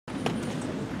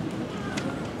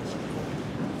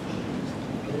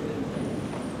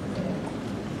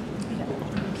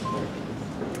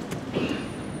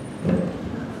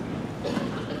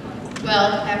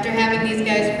Well, after having these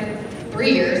guys for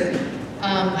 3 years,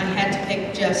 I had to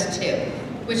pick just 2,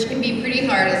 which can be pretty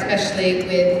hard, especially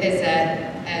with phys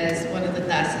ed as one of the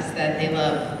classes that they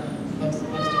love most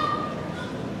of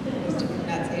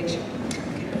God's age.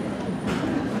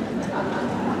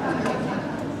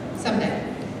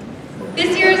 Someday.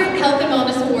 This year's Health and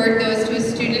Wellness Award goes to a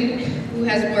student who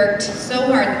has worked so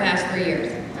hard the past 3 years.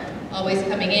 Always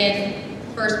coming in,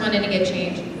 first one in to get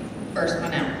changed, first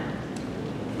one out.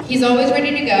 He's always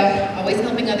ready to go, always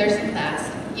helping others in class,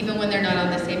 even when they're not on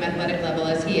the same athletic level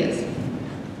as he is.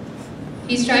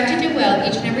 He strived to do well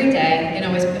each and every day and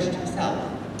always pushed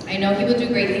himself. I know he will do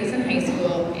great things in high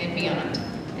school and beyond.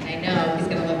 And I know he's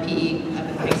going to love PE up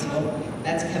in high school.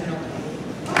 That's Kevin O'Connor.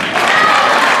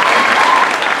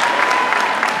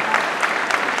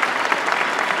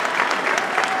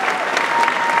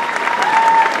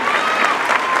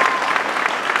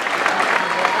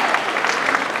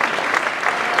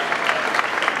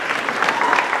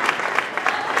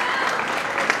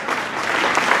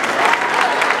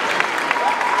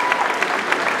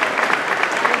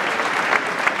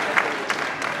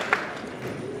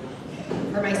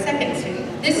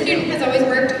 This student has always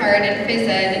worked hard in phys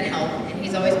ed and health, and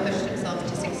he's always pushed himself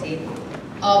to succeed.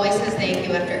 Always says thank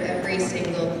you after every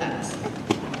single class.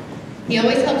 He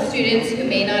always helps students who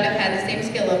may not have had the same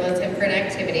skill level as him for an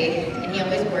activity, and he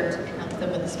always worked and helped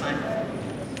them with a smile.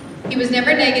 He was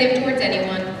never negative towards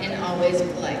anyone and always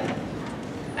polite.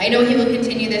 I know he will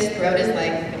continue this throughout his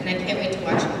life, and I can't wait to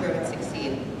watch him grow and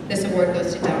succeed. This award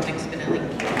goes to Dominic Spinelli.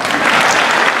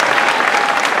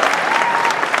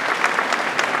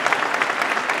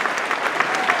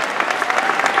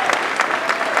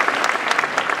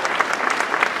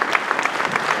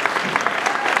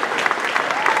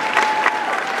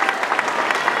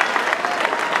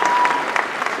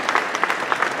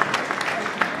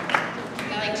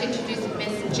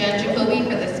 Jen Jacoby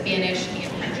for the Spanish and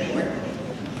French Award.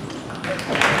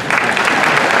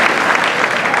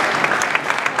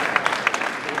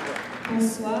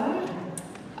 Bonsoir.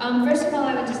 First of all,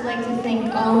 I would just like to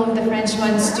thank all of the French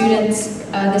 1 students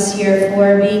this year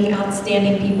for being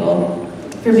outstanding people,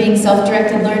 for being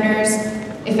self-directed learners,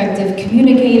 effective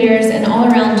communicators, and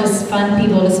all around just fun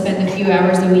people to spend a few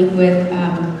hours a week with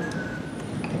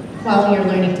while you're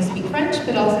learning to speak French,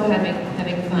 but also having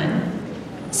fun.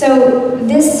 So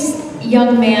this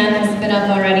young man has been up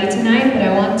already tonight, but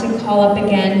I want to call up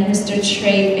again Mr.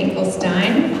 Trey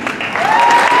Finkelstein. I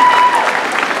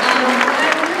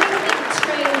really think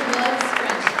Trey loves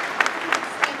French.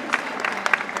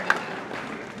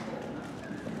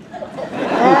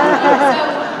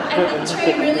 So I think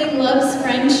Trey really loves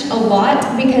French a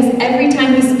lot because every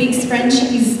time he speaks French,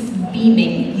 he's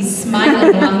beaming. He's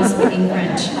smiling while he's speaking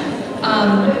French.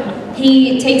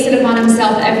 He takes it upon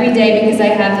himself every day because I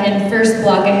have him first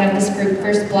block. I have this group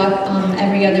first block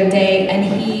every other day, and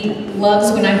he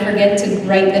loves when I forget to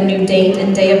write the new date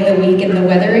and day of the week and the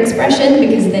weather expression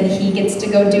because then he gets to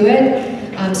go do it.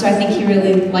 So I think he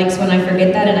really likes when I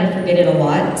forget that, and I forget it a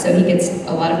lot, so he gets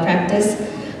a lot of practice.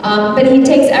 But he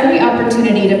takes every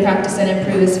opportunity to practice and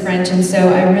improve his French, and so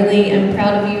I really am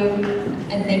proud of you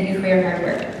and thank you for your hard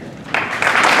work.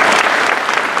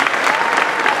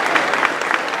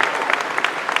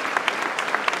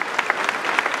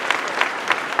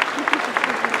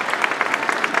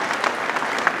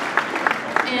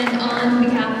 And on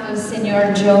behalf of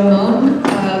Senor Joe Mon,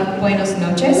 buenos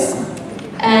noches.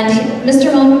 And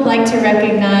Mr. Mon would like to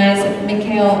recognize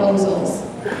Mikhail Ozels.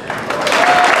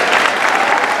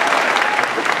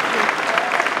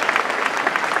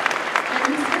 And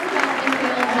he said about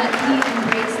Mikhail that he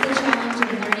embraced the challenge of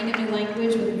learning a new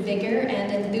language with vigor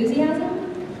and enthusiasm,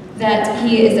 that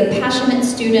he is a passionate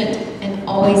student and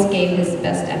always gave his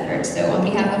best effort. So on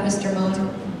behalf of Mr. Mon,